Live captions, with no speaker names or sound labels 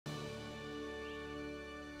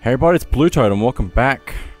Hey everybody, it's BlueToad and welcome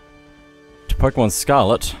back to Pokemon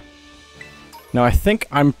Scarlet. Now I think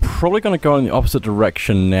I'm probably going to go in the opposite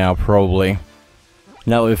direction now, probably.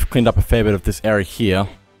 Now that we've cleaned up a fair bit of this area here.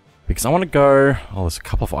 Because I want to go... Oh, there's a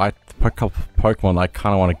couple of Pokemon I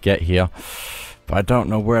kind of want to get here. But I don't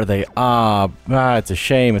know where they are. It's a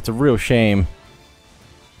shame. It's a real shame.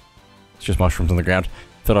 It's just mushrooms on the ground.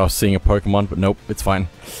 Thought I was seeing a Pokemon, but nope, it's fine.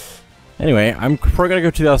 Anyway, I'm probably going to go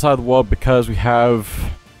to the other side of the world because we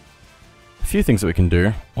have a few things that we can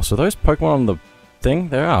do. Also, those Pokemon on the thing?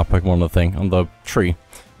 There are Pokemon on the thing, on the tree.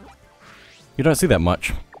 You don't see that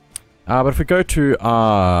much. But if we go to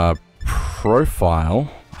our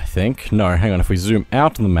profile, I think. No, hang on. If we zoom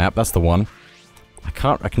out on the map, that's the one. I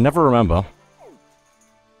can never remember.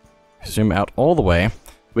 Zoom out all the way.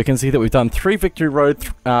 We can see that we've done 3 Victory Road,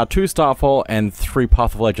 2 Starfall, and 3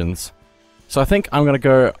 Path of Legends. So I think I'm going to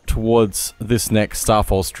go towards this next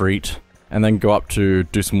Starfall Street, and then go up to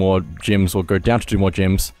do some more gyms, or go down to do more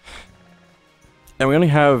gyms. And we only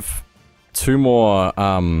have 2 more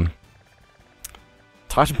Titan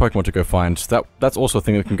Pokemon to go find. So that's also a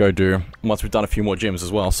thing we can go do once we've done a few more gyms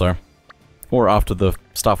as well, so... Or after the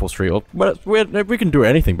Starfall Street, or... we can do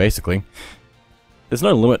anything, basically. There's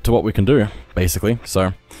no limit to what we can do, basically,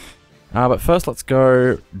 so... but first let's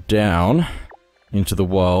go down into the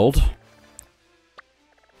world.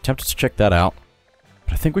 Tempted to check that out.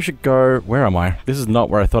 But I think we should go... Where am I? This is not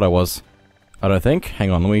where I thought I was. I don't think. Hang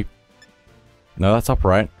on, let me... No, that's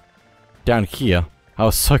upright. Down here. I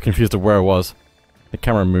was so confused of where I was. The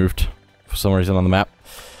camera moved for some reason on the map.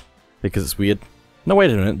 Because it's weird. No, wait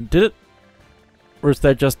a minute. Did it? Or is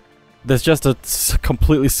there just... There's just a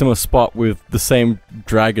completely similar spot with the same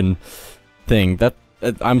dragon thing.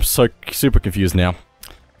 I'm so super confused now.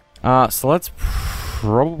 So let's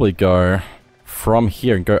probably go from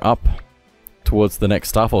here and go up towards the next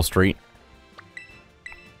Starfall Street.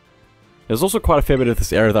 There's also quite a fair bit of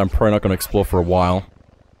this area that I'm probably not going to explore for a while.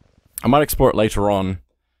 I might explore it later on,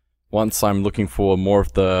 once I'm looking for more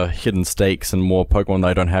of the hidden stakes and more Pokemon that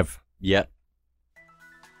I don't have yet.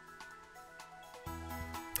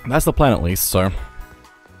 That's the plan at least, so...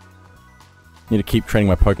 Need to keep training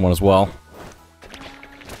my Pokemon as well.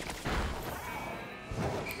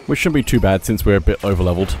 Which shouldn't be too bad since we're a bit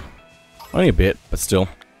over-leveled. Only a bit, but still.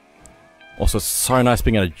 Also, so nice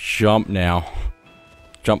being able to jump now.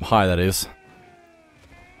 Jump high, that is.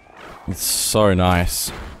 It's so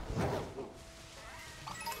nice.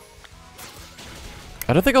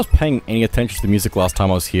 I don't think I was paying any attention to the music last time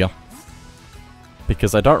I was here.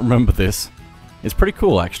 Because I don't remember this. It's pretty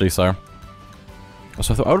cool, actually, so...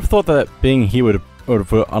 Also, I would have thought that being here would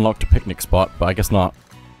have unlocked a picnic spot, but I guess not.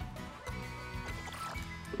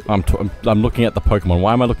 I'm looking at the Pokemon.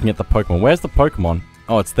 Why am I looking at the Pokemon? Where's the Pokemon?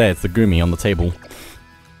 Oh, it's there. It's the Goomy on the table.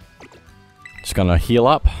 Just gonna heal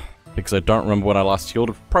up, because I don't remember when I last healed.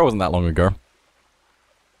 It probably wasn't that long ago.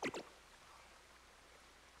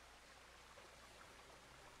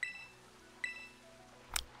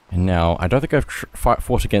 And now, I don't think I've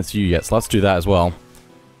fought against you yet, so let's do that as well.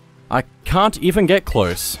 I can't even get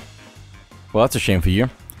close. Well, that's a shame for you.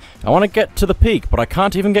 I want to get to the peak, but I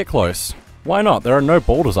can't even get close. Why not? There are no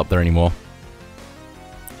boulders up there anymore.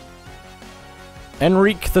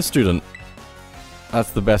 Enrique the Student.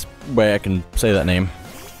 That's the best way I can say that name.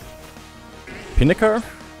 Pinico?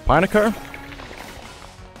 Pineco?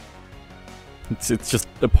 It's just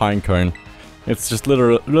a pine cone. It's just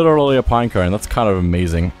literally a pine cone. That's kind of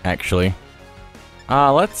amazing, actually.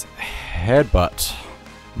 Let's headbutt.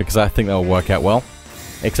 Because I think that'll work out well.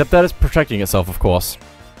 Except that it's protecting itself, of course.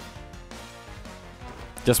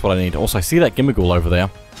 Just what I need. Also, I see that Gimmighoul over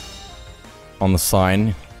there. On the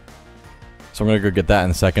sign. So I'm gonna go get that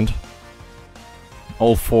in a second.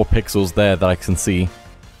 All 4 pixels there that I can see.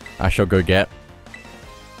 I shall go get.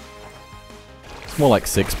 It's more like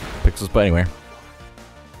 6 pixels, but anyway.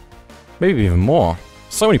 Maybe even more.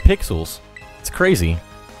 So many pixels. It's crazy.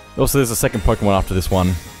 Also, there's a second Pokemon after this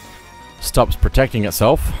one. Stops protecting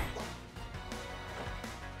itself.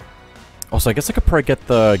 Also, I guess I could probably get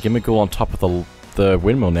the Gimmighoul on top of the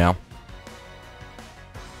windmill now.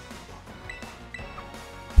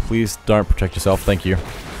 Please don't protect yourself, thank you.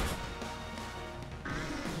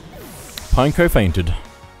 Pineco fainted.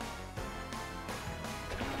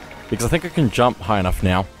 Because I think I can jump high enough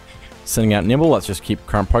now. Sending out Nibble, let's just keep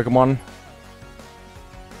current Pokemon.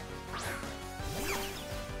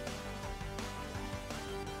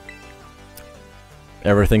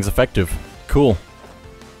 Everything's effective. Cool.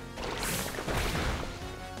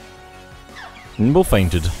 Nimble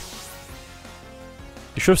fainted. You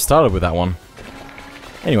should have started with that one.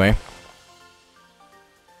 Anyway.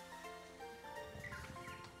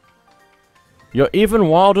 You're even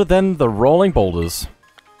wilder than the rolling boulders.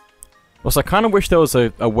 Also, I kind of wish there was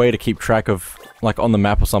a way to keep track of, like, on the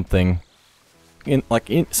map or something.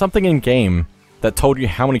 Something in-game that told you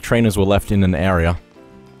how many trainers were left in an area.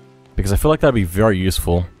 Because I feel like that'd be very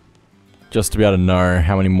useful. Just to be able to know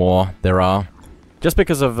how many more there are. Just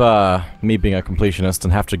because of me being a completionist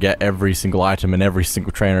and have to get every single item and every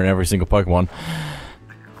single trainer and every single Pokemon.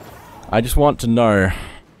 I just want to know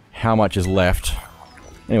how much is left.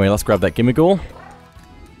 Anyway, let's grab that Gimmighoul.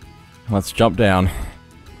 Let's jump down.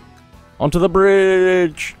 Onto the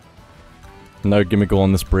bridge! No Gimmighoul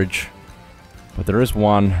on this bridge. But there is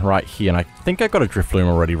one right here, and I think I got a Drifloon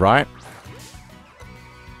already, right?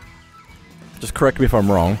 Just correct me if I'm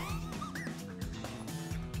wrong.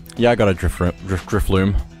 Yeah, I got a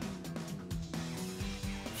Drifloon.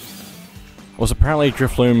 Also, apparently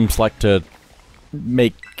Driflooms like to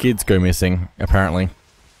make kids go missing, apparently.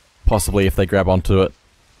 Possibly if they grab onto it.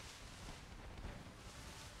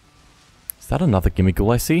 Is that another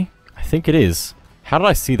Gimmighoul I see? I think it is. How did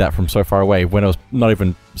I see that from so far away when it was not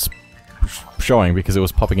even showing because it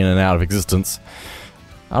was popping in and out of existence?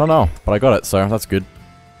 I don't know, but I got it, so that's good.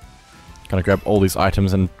 Gonna grab all these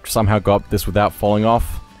items and somehow got this without falling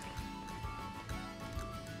off.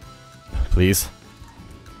 Please.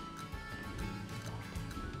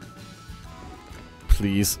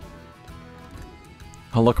 Please.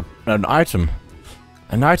 Oh look, an item.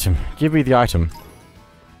 An item. Give me the item.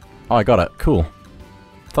 Oh, I got it. Cool.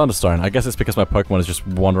 Thunderstone. I guess it's because my Pokemon is just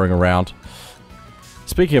wandering around.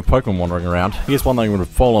 Speaking of Pokemon wandering around, here's one that I'm going to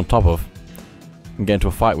fall on top of and get into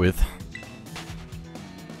a fight with.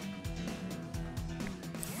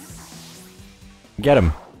 Get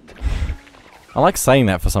him. I like saying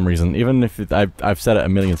that for some reason, even if I've said it a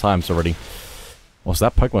million times already. Also,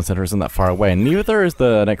 that Pokemon Center isn't that far away, and neither is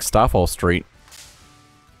the next Starfall Street.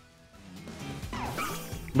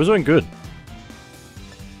 We're doing good.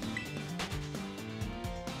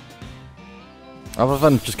 Other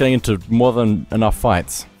than just getting into more than enough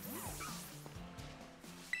fights.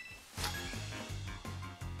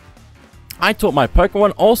 I taught my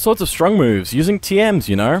Pokemon all sorts of strong moves, using TMs,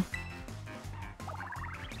 you know?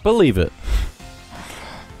 Believe it.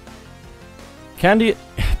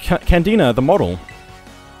 Candina, the model.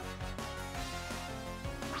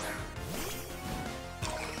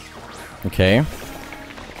 Okay.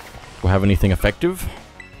 Do I have anything effective?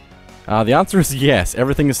 The answer is yes,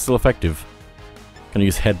 everything is still effective. Gonna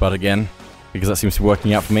use Headbutt again, because that seems to be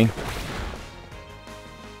working out for me.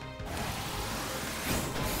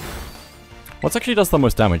 What actually does the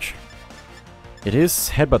most damage? It is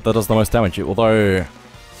Headbutt that does the most damage, although...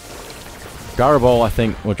 Gyro Ball, I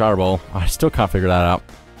think, or Gyro Ball, I still can't figure that out.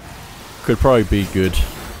 Could probably be good.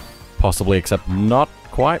 Possibly, except not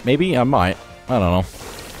quite. Maybe? I might. I don't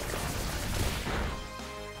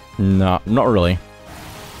know. No, not really.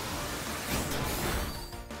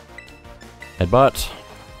 Headbutt.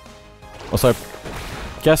 Also,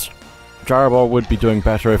 guess Gyro Ball would be doing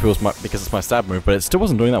better if it was because it's my stab move, but it still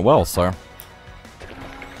wasn't doing that well, so...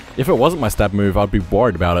 If it wasn't my stab move, I'd be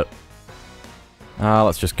worried about it.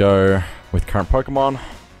 Let's just go with current Pokemon.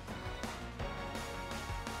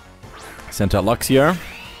 Sent out Luxio.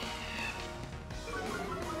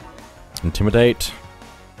 Intimidate.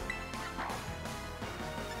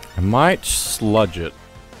 I might sludge it.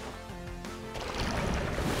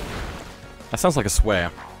 That sounds like a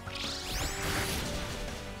swear.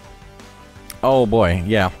 Oh boy,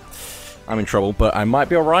 yeah. I'm in trouble, but I might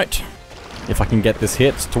be alright. If I can get this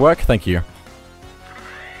hit to work, thank you.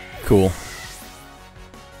 Cool.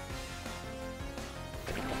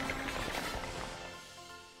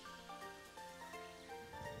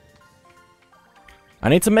 I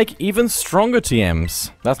need to make even stronger TMs.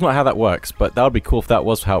 That's not how that works, but that would be cool if that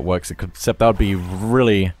was how it works, except that would be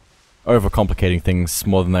really overcomplicating things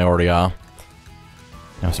more than they already are.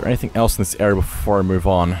 Now, is there anything else in this area before I move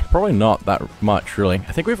on? Probably not that much, really.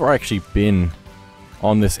 I think we've actually been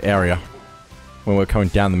on this area when we're coming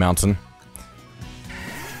down the mountain.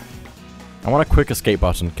 I want a quick escape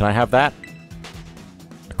button. Can I have that?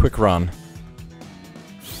 A quick run.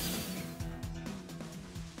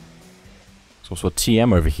 There's also a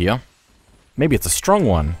TM over here. Maybe it's a strong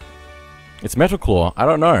one. It's Metal Claw. I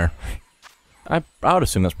don't know. I would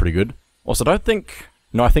assume that's pretty good. Also, I don't think...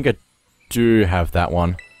 No, I think I do have that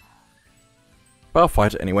one. But I'll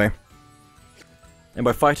fight it anyway. And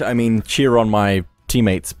by fight it, I mean cheer on my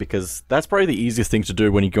teammates, because that's probably the easiest thing to do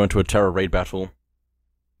when you go into a terror raid battle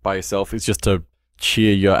by yourself, is just to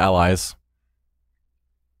cheer your allies.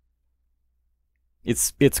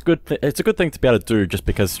 It's a good thing to be able to do, just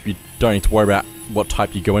because you don't need to worry about what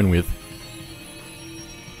type you go in with.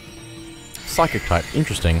 Psychic type,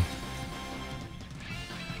 interesting.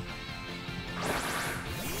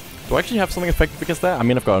 Do I actually have something effective against that? I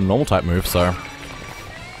mean, I've got a normal type move, so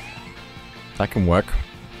that can work.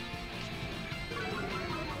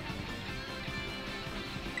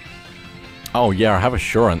 Oh yeah, I have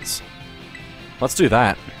Assurance. Let's do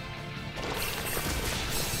that.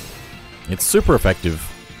 It's super effective.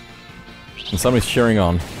 And somebody's cheering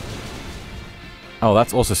on. Oh,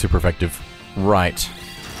 that's also super effective. Right.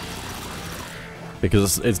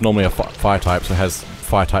 Because it's normally a fire type, so it has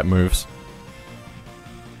fire type moves.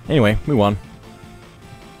 Anyway, we won.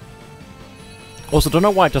 Also, don't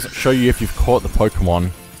know why it doesn't show you if you've caught the Pokemon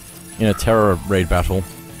in a Terra raid battle.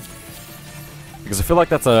 Because I feel like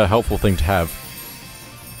that's a helpful thing to have.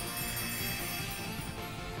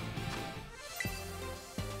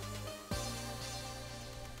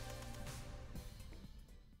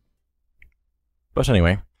 But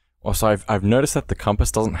anyway, also I've noticed that the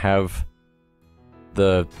compass doesn't have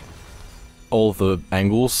all the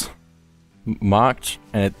angles marked,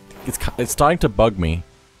 and it's starting to bug me.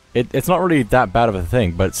 It's not really that bad of a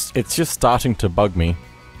thing, but it's just starting to bug me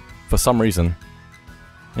for some reason.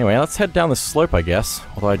 Anyway, let's head down this slope, I guess.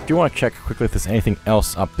 Although I do want to check quickly if there's anything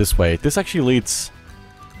else up this way. This actually leads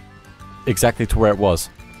exactly to where it was.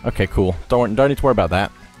 Okay, cool. Don't need to worry about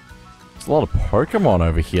that. There's a lot of Pokemon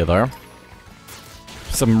over here, though.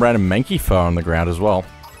 Some random Mankey fur on the ground as well.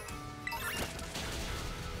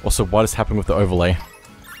 Also, what is happening with the overlay?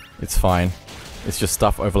 It's fine. It's just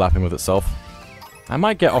stuff overlapping with itself. I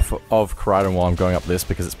might get off of Koraidon while I'm going up this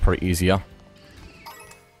because it's probably easier.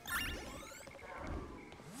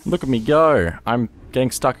 Look at me go! I'm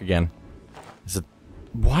getting stuck again. Is it...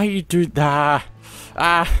 Why you do that?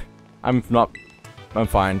 I'm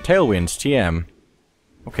fine. Tailwind, TM.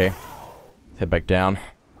 Okay. Head back down.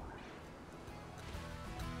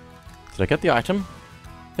 Did I get the item?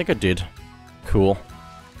 I think I did. Cool.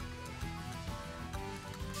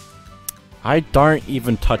 I don't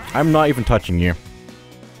even touch... I'm not even touching you.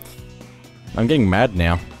 I'm getting mad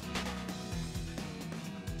now.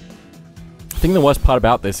 I think the worst part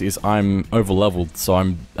about this is I'm over-leveled, so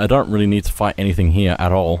I don't really need to fight anything here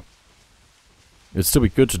at all. It'd still be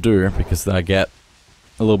good to do, because I get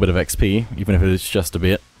a little bit of XP, even if it is just a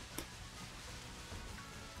bit.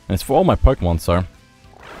 And it's for all my Pokemon, so...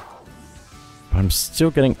 But I'm still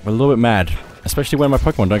getting a little bit mad, especially when my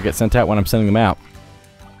Pokemon don't get sent out when I'm sending them out.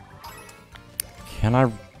 Can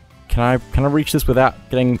I reach this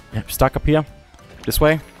without getting stuck up here? This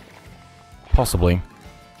way? Possibly.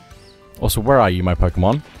 Also, where are you, my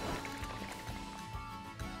Pokemon?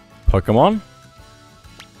 Pokemon?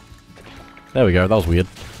 There we go, that was weird.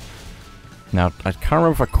 Now, I can't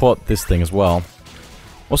remember if I caught this thing as well.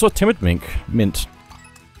 Also a Timid Mint.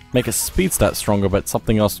 Make its speed stat stronger, but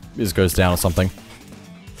something else goes down or something.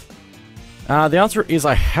 The answer is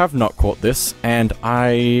I have not caught this, and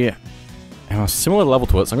I am a similar level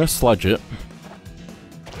to it, so I'm going to sludge it.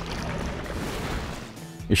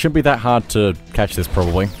 It shouldn't be that hard to catch this,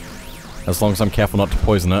 probably. As long as I'm careful not to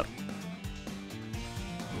poison it.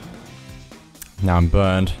 Now I'm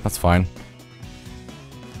burned. That's fine.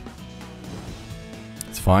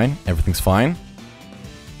 It's fine. Everything's fine.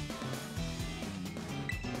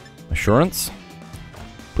 Assurance.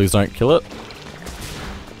 Please don't kill it.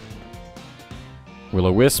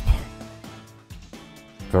 Will-O-Wisp.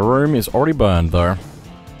 Varoom is already burned, though.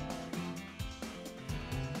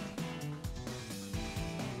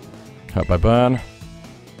 Hurt by burn.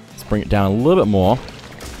 Let's bring it down a little bit more. I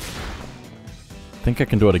think I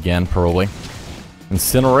can do it again, probably.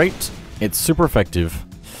 Incinerate. It's super effective.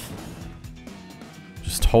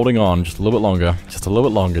 Just holding on just a little bit longer. Just a little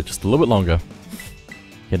bit longer. Just a little bit longer.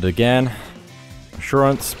 Hit it again.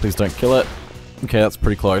 Assurance. Please don't kill it. Okay, that's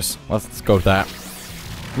pretty close. Let's go with that.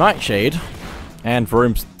 Nightshade. And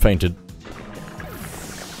Varoom's fainted.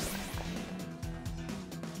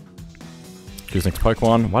 Choose next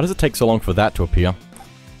Pokemon. Why does it take so long for that to appear?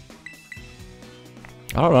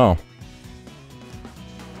 I don't know.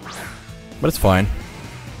 But it's fine.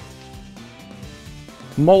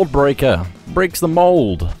 Mold Breaker. Breaks the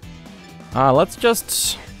mold. Let's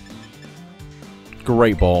just...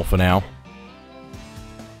 Great Ball for now.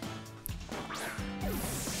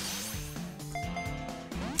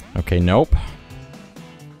 Okay, nope.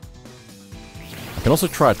 I can also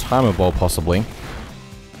try a Timer Ball, possibly.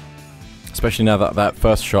 Especially now that that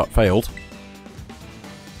first shot failed.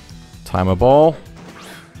 Timer Ball.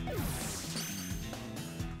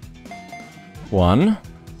 1.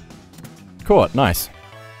 Caught, nice.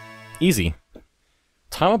 Easy.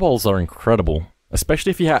 Timer Balls are incredible.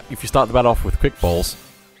 Especially if you start the battle off with Quick Balls.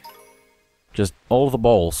 Just all of the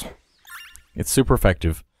balls. It's super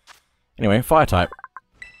effective. Anyway, Fire type.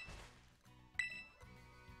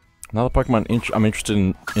 Another Pokemon I'm interested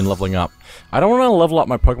in leveling up. I don't want to level up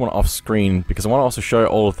my Pokemon off screen because I want to also show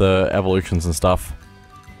all of the evolutions and stuff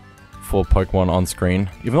for Pokemon on screen.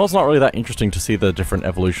 Even though it's not really that interesting to see the different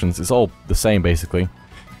evolutions, it's all the same basically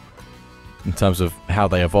in terms of how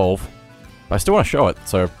they evolve. But I still want to show it,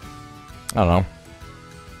 so I don't know.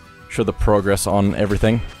 Show the progress on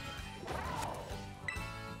everything.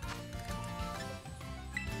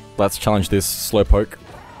 Let's challenge this Slowpoke.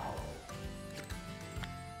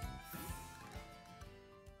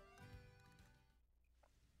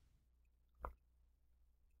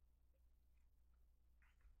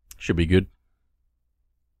 Should be good.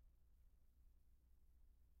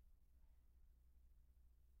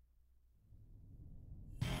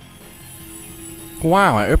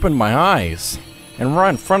 Wow, I opened my eyes, and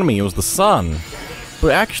right in front of me was the sun.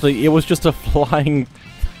 But actually, it was just a flying...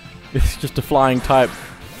 it's just a flying type.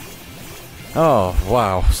 Oh,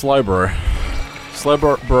 wow. Slowbro.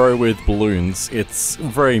 Slowbro with balloons. It's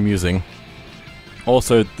very amusing.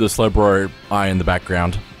 Also, the Slowbro eye in the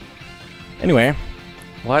background. Anyway,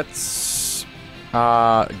 let's...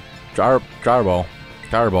 Gyro Ball.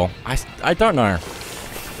 I don't know.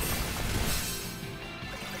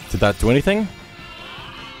 Did that do anything?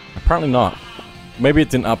 Apparently not. Maybe it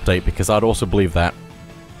didn't update, because I'd also believe that.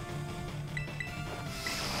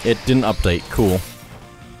 It didn't update. Cool.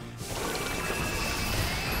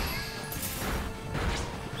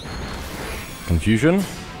 Confusion.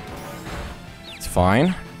 It's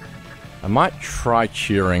fine. I might try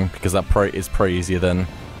cheering, because that is probably easier than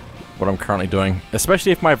what I'm currently doing.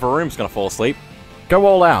 Especially if my Varoom's gonna fall asleep. Go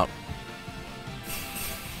all out.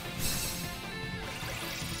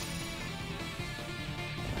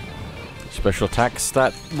 Special attack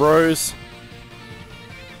stat rose.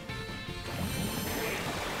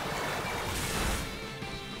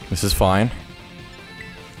 This is fine.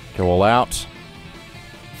 Go all out.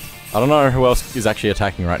 I don't know who else is actually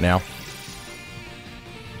attacking right now.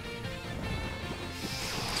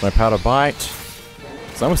 No powder bite.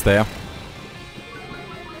 It's almost there.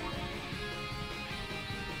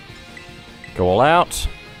 Go all out.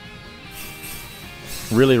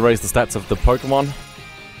 Really raise the stats of the Pokemon.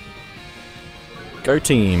 Go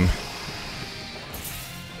team.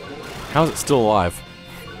 How is it still alive?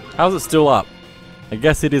 How is it still up? I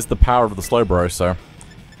guess it is the power of the Slowbro, so...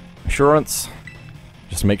 Assurance.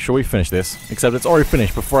 Just make sure we finish this. Except it's already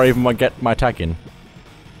finished before I even get my attack in.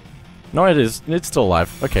 No, it is. It's still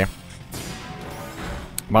alive. Okay.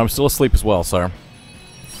 But I'm still asleep as well, so...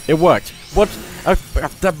 It worked. What?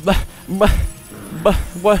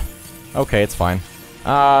 What? Okay, it's fine.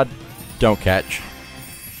 Don't catch.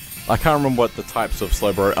 I can't remember what the types of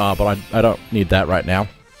Slowbro are, but I don't need that right now.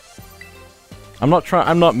 I'm not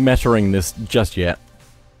metaing this just yet.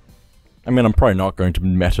 I mean, I'm probably not going to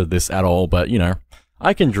meta this at all, but, you know,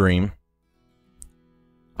 I can dream.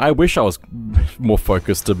 I wish I was more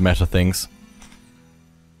focused to meta things.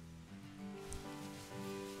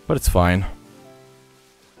 But it's fine.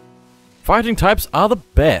 Fighting types are the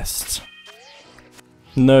best.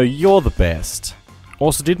 No, you're the best.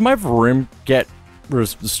 Also, did my room get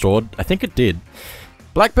restored? I think it did.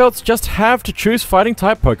 Black belts just have to choose fighting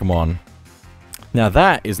type Pokemon. Now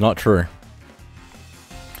that is not true.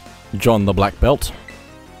 John the Black Belt.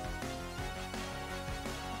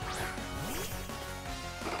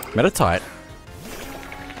 Metatite.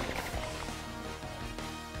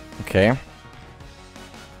 Okay.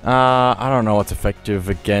 I don't know what's effective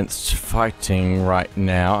against fighting right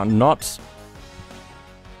now. I'm not...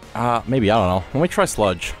 maybe, I don't know. Let me try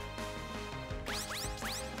Sludge.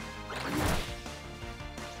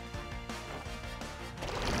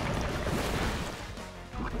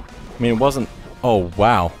 I mean, it wasn't... Oh,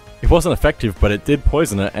 wow. It wasn't effective, but it did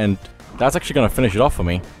poison it, and that's actually going to finish it off for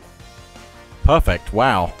me. Perfect.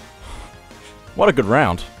 Wow. What a good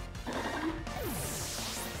round.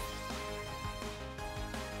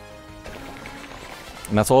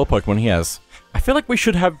 And that's all the Pokemon he has. I feel like we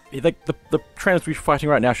should have... Like, the trainers we're fighting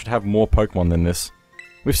right now should have more Pokemon than this.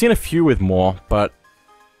 We've seen a few with more, but...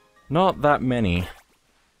 not that many.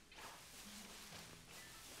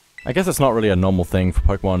 I guess it's not really a normal thing for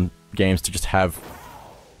Pokemon games to just have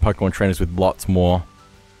Pokemon trainers with lots more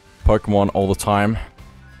Pokemon all the time.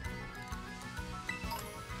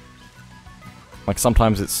 Like,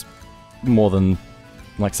 sometimes it's more than...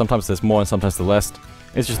 Like, sometimes there's more and sometimes there's less.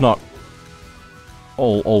 It's just not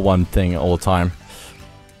all one thing all the time.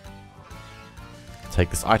 Take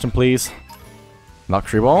this item, please.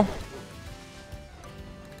 Luxury Ball.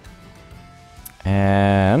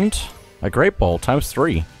 And... a Great Ball,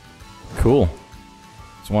 ×3. Cool.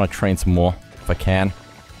 Just want to train some more, if I can.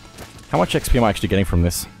 How much XP am I actually getting from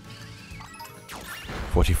this?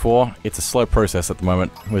 44. It's a slow process at the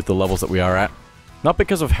moment with the levels that we are at. Not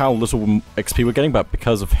because of how little XP we're getting, but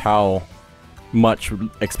because of how much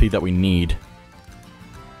XP that we need.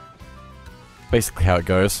 Basically how it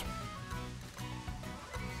goes.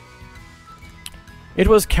 It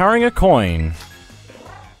was carrying a coin.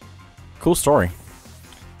 Cool story.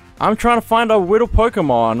 I'm trying to find a little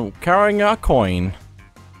Pokemon carrying a coin.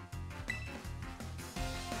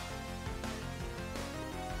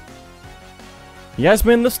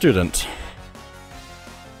 Yasmin the student.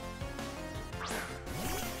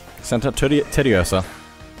 Sent out Tediosa.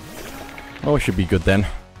 Oh, it should be good then.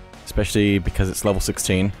 Especially because it's level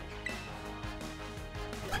 16.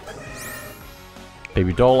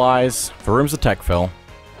 Baby Doll Eyes. Varroom's attack fell.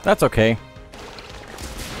 That's okay.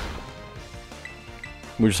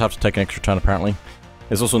 We just have to take an extra turn apparently.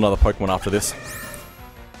 There's also another Pokemon after this.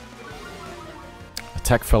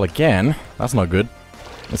 Attack fell again. That's not good.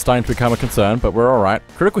 It's starting to become a concern, but we're alright.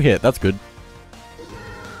 Critical hit, that's good.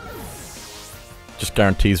 Just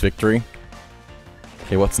guarantees victory.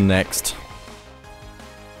 Okay, what's next?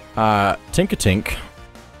 Tinkertink.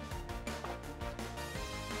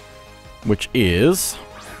 Which is...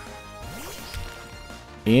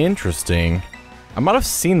 interesting. I might have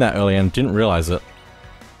seen that earlier and didn't realize it.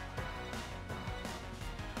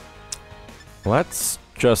 Let's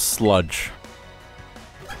just sludge.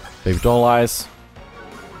 Baby Doll Eyes.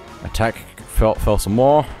 Attack fell some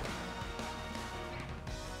more.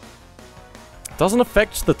 Doesn't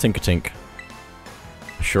affect the Tinkertink.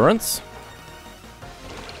 Assurance?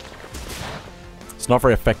 It's not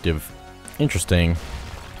very effective. Interesting.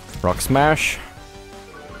 Rock Smash.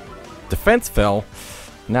 Defense fell.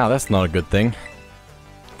 Now that's not a good thing.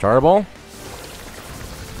 Gyro Ball.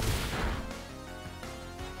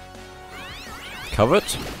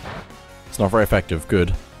 Covet. It's not very effective.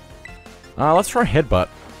 Good. Let's try Headbutt.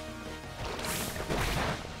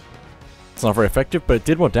 It's not very effective, but it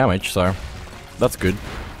did more damage, so that's good.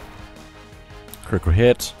 Critical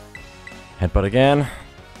hit. Headbutt again.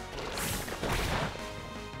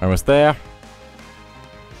 Almost there.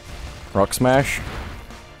 Rock Smash.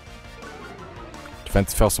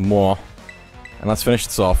 Defense fell some more. And let's finish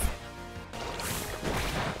this off.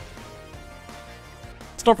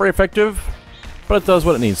 It's not very effective, but it does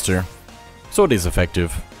what it needs to. So it is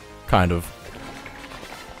effective. Kind of.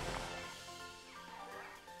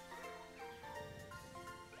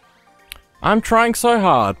 I'm trying so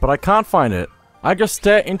hard, but I can't find it. I just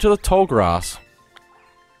stare into the tall grass.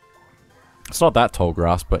 It's not that tall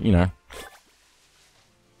grass, but you know.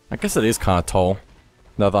 I guess it is kind of tall,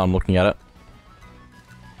 now that I'm looking at it.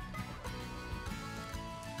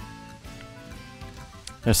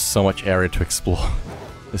 There's so much area to explore.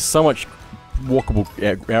 There's so much walkable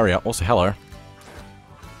area. Also, hello.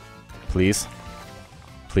 Please.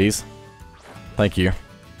 Please. Thank you.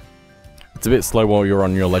 It's a bit slow while you're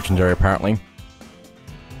on your legendary, apparently.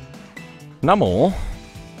 Numel.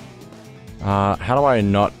 How do I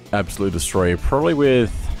not absolutely destroy you? Probably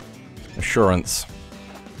with Assurance.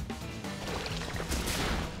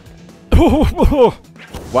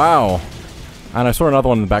 Wow. And I saw another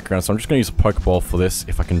one in the background, so I'm just going to use a Pokeball for this,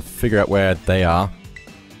 if I can figure out where they are.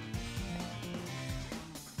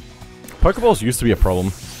 Pokeballs used to be a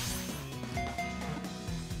problem.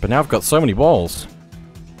 But now I've got so many balls.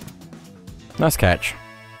 Nice catch.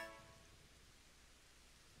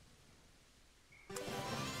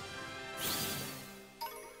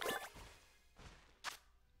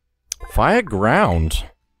 Fire ground.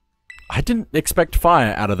 I didn't expect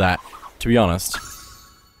fire out of that, to be honest.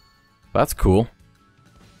 That's cool.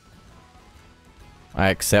 I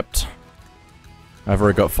accept. I've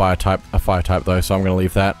already got a fire type though, so I'm gonna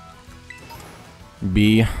leave that.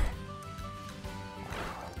 B.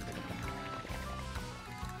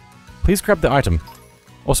 Please grab the item.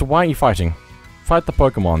 Also, why aren't you fighting? Fight the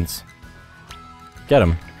Pokemons. Get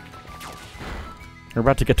them. We're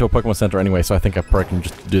about to get to a Pokemon Center anyway, so I think I probably can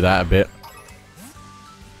just do that a bit.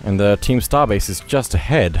 And the Team Starbase is just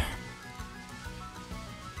ahead.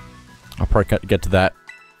 I'll probably get to that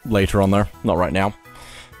later on though, not right now.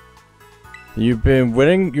 You've been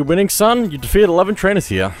winning, you're winning, son. You defeated 11 trainers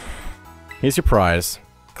here. Here's your prize.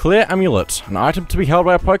 Clear Amulet, an item to be held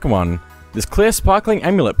by a Pokemon. This clear sparkling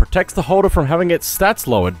amulet protects the holder from having its stats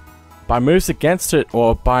lowered by moves against it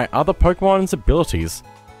or by other Pokemon's abilities.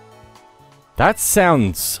 That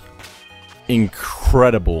sounds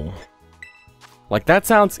incredible. Like, that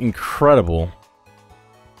sounds incredible.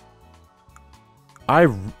 I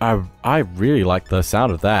really like the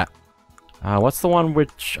sound of that. What's the one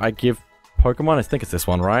which I give Pokemon? I think it's this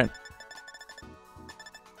one, right?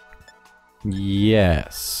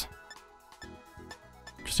 Yes.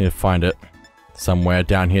 Just need to find it. somewhere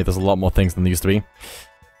down here. There's a lot more things than there used to be.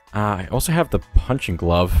 I also have the punching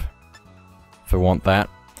glove, if I want that.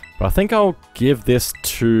 But I think I'll give this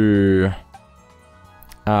to...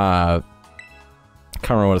 can't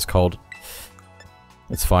remember what it's called.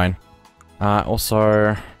 It's fine.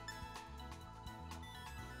 Also...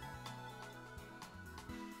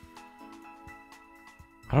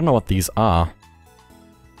 I don't know what these are.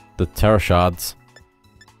 The Terra Shards.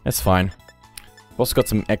 It's fine. I've also got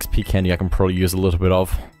some XP candy I can probably use a little bit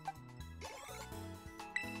of.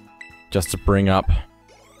 Just to bring up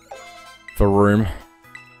the room.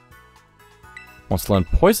 Wants to learn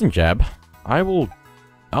Poison Jab.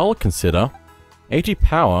 I'll consider 80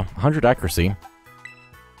 power, 100 accuracy.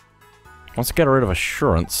 Wants to get rid of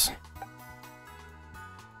Assurance.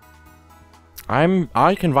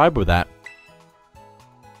 I can vibe with that.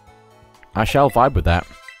 I shall vibe with that.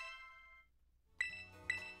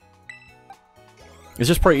 It's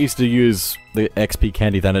just pretty easy to use the XP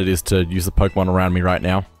candy than it is to use the Pokemon around me right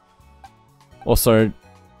now. Also,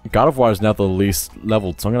 Gardevoir is now the least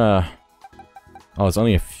leveled, so I'm gonna... Oh, there's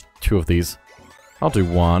only two of these. I'll do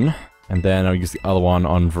one, and then I'll use the other one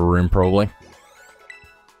on Varoom, probably.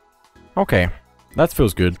 Okay, that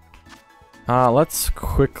feels good. Let's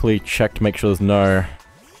quickly check to make sure there's no...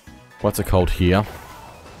 What's it called here?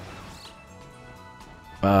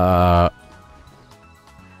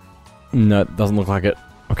 No, it doesn't look like it.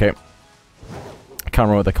 Okay. I can't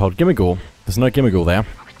remember what they're called. Gimmighoul. There's no Gimmighoul there.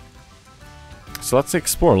 So let's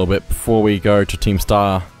explore a little bit before we go to Team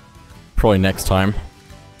Star. Probably next time.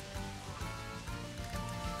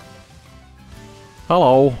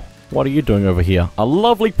 Hello. What are you doing over here? A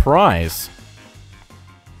lovely prize.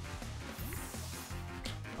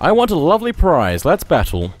 I want a lovely prize. Let's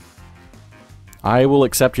battle. I will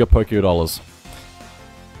accept your Poké-Dollars.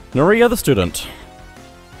 Noria the student.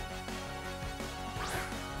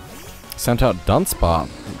 Sent out Dunsparce.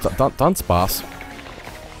 Dunsparce.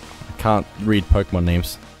 I can't read Pokemon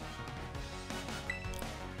names.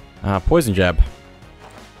 Poison Jab.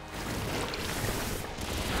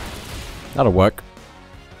 That'll work.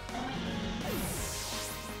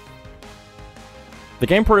 The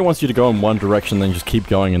game probably wants you to go in one direction, then just keep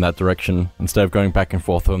going in that direction, instead of going back and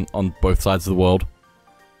forth on both sides of the world.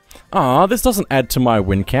 Ah, this doesn't add to my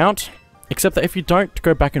win count. Except that if you don't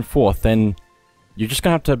go back and forth, then you're just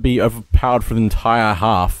gonna have to be overpowered for the entire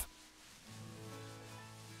half.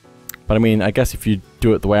 But I mean, I guess if you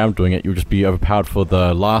do it the way I'm doing it, you'll just be overpowered for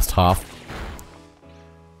the last half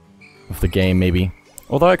of the game, maybe.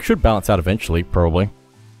 Although it should balance out eventually, probably.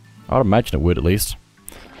 I would imagine it would, at least.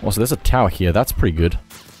 Also, there's a tower here. That's pretty good.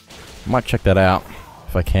 I might check that out,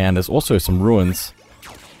 if I can. There's also some ruins,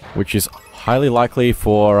 which is highly likely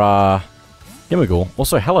for, Gimmighoul.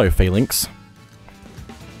 Also, hello, falinks.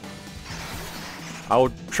 I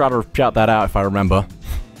will try to shout that out if I remember.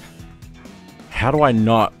 How do I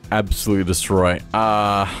not absolutely destroy?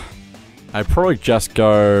 I'd probably just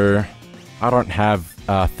go... I don't have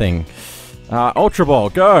a thing. Ultra Ball,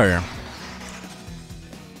 go!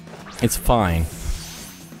 It's fine.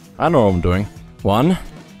 I know what I'm doing. 1,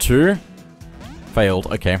 2... Failed,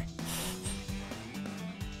 okay.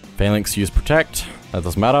 Falinks use Protect. That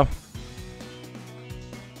doesn't matter.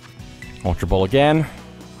 Ultra Ball again.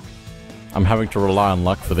 I'm having to rely on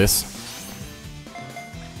luck for this.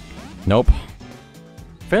 Nope.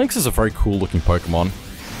 Falinks is a very cool looking Pokemon.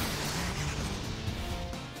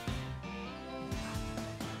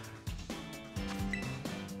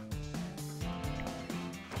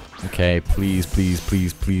 Okay, please, please,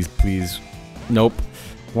 please, please, please. Nope.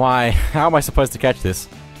 Why? How am I supposed to catch this?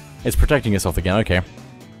 It's protecting itself again, okay.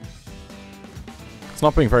 It's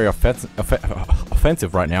not being very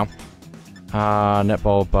offensive right now.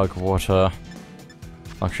 Netball, Bug, Water,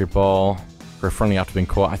 Luxury Ball. Very friendly after being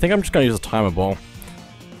caught. I think I'm just going to use a Timer Ball.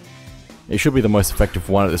 It should be the most effective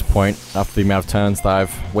one at this point, after the amount of turns that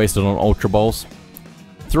I've wasted on Ultra Balls.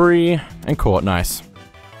 3, and caught, nice.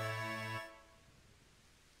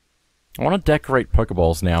 I want to decorate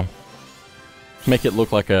Pokeballs now. Make it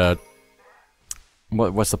look like a...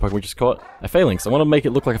 What's the Pokemon we just caught? A Falinks. I want to make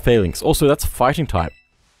it look like a Falinks. Also, that's a fighting type.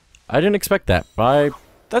 I didn't expect that, but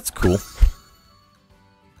that's cool.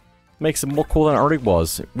 Makes it more cool than it already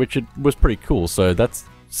was, which it was pretty cool, so that's...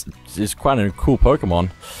 It's quite a cool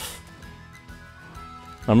Pokemon.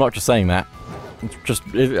 I'm not just saying that. It's just...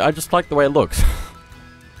 I just like the way it looks.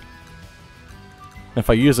 If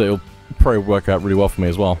I use it, it'll probably work out really well for me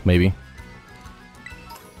as well, maybe.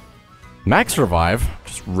 Max Revive,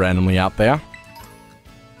 just randomly out there.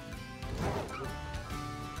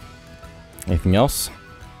 Anything else?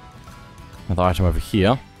 Another item over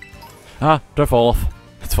here. Ah, don't fall off.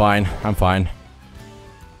 It's fine, I'm fine.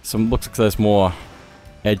 So it looks like there's more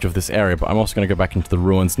edge of this area, but I'm also going to go back into the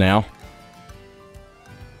ruins now.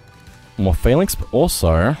 More falinks, but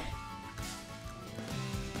also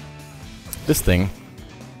this thing.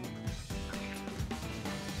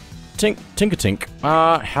 Tinker-tink.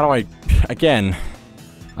 How do I... Again.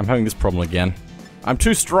 I'm having this problem again. I'm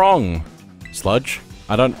too strong! Sludge.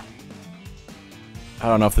 I don't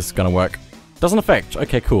know if this is gonna work. Doesn't affect.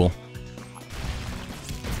 Okay, cool.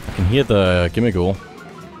 I can hear the Gimmigool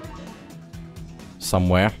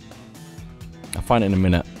somewhere. I'll find it in a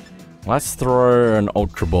minute. Let's throw an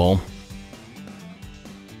Ultra Ball.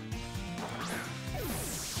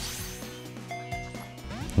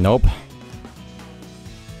 Nope.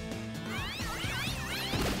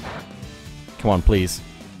 Come on, please.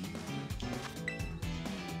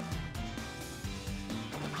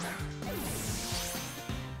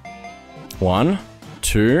 One,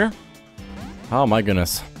 two. Oh my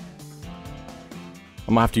goodness.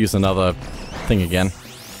 I might have to use another thing again.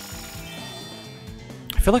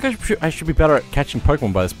 I feel like I should be better at catching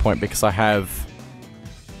Pokemon by this point because I have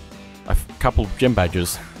a couple of gym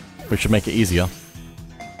badges, which should make it easier.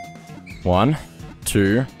 One,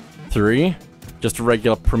 two, three. Just a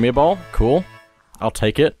regular Premier Ball. Cool. I'll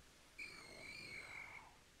take it.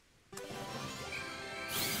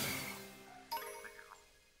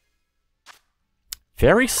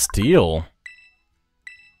 Fairy Steel.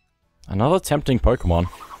 Another tempting Pokemon.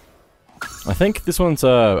 I think this one's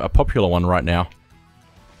a popular one right now.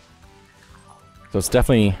 So it's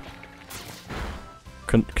definitely...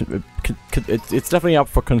 it's definitely up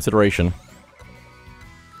for consideration.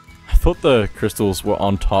 I thought the crystals were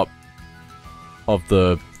on top of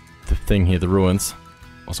the thing here, the ruins.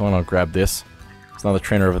 Also want to grab this. There's another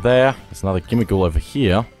trainer over there. There's another Gimmigool over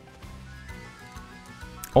here.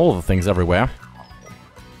 All of the things everywhere.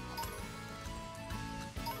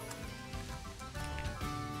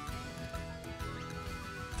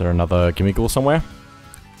 Is there another Gimmigool somewhere?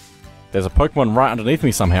 There's a Pokemon right underneath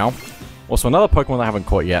me somehow. Also another Pokemon that I haven't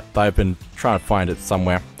caught yet. That I've been trying to find it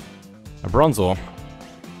somewhere. A Bronzor.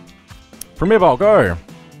 Premier Ball, go!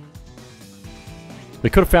 We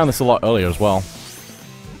could have found this a lot earlier as well.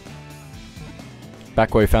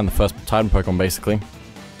 Back where we found the first Titan Pokemon, basically.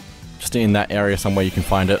 Just in that area somewhere you can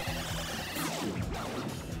find it.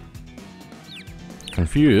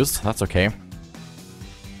 Confused, that's okay.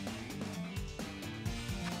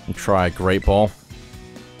 We'll try Great Ball.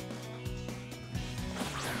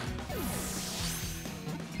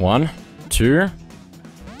 One, two.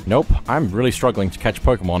 Nope, I'm really struggling to catch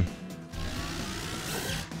Pokemon.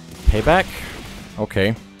 Payback?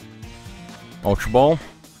 Okay. Ultra Ball.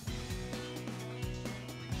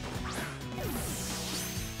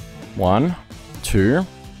 One, two,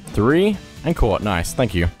 three, and caught. Nice,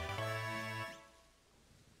 thank you.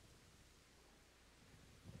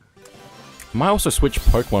 Might also switch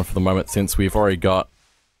Pokemon for the moment since we've already got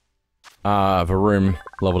Varoom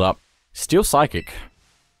leveled up. Steel Psychic.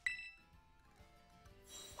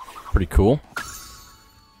 Pretty cool.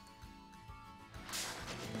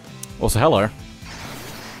 Also, hello.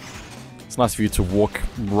 It's nice of you to walk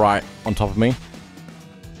right on top of me.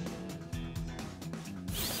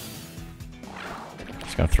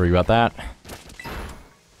 Just gonna throw you at that.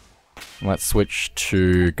 Let's switch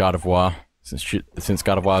to Gardevoir, since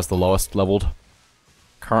Gardevoir is the lowest leveled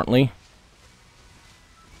currently.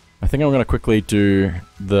 I think I'm gonna quickly do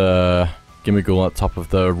the Gimmigool at the top of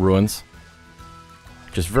the ruins.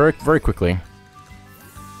 Just very, very quickly.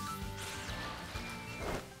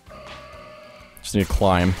 Just need to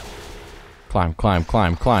climb. Climb, climb,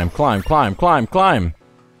 climb, climb, climb, climb, climb, climb!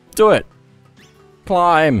 Do it!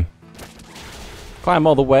 Climb! Climb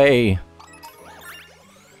all the way! Is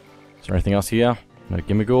there anything else here? No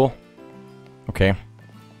Gimmigool? Okay.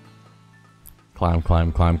 Climb,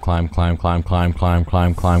 climb, climb, climb, climb, climb, climb, climb,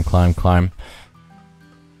 climb, climb, climb, climb.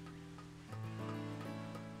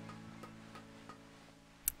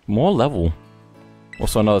 More level.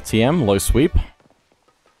 Also another TM, low sweep.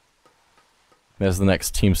 There's the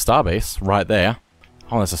next Team Starbase, right there.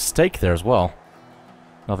 Oh, there's a stake there as well.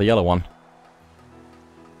 Another yellow one.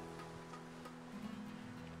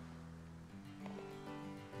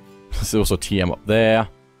 There's also TM up there.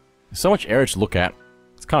 There's so much area to look at.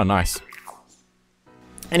 It's kind of nice.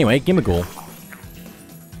 Anyway, Gimmigool.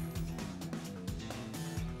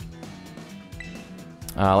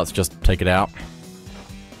 Let's just take it out.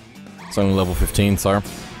 It's only level 15, so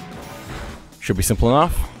should be simple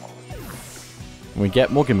enough. We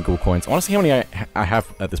get more Gimmigool coins. I want to see how many I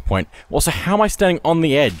have at this point. Also, how am I standing on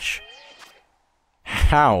the edge?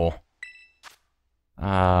 How?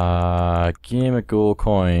 Gimmigool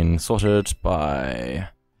coin sorted by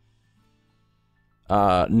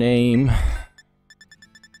Name.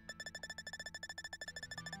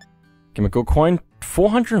 Chemical coin,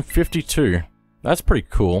 452. That's pretty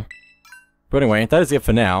cool. But anyway, that is it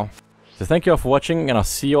for now. So thank you all for watching, and I'll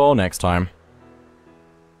see you all next time.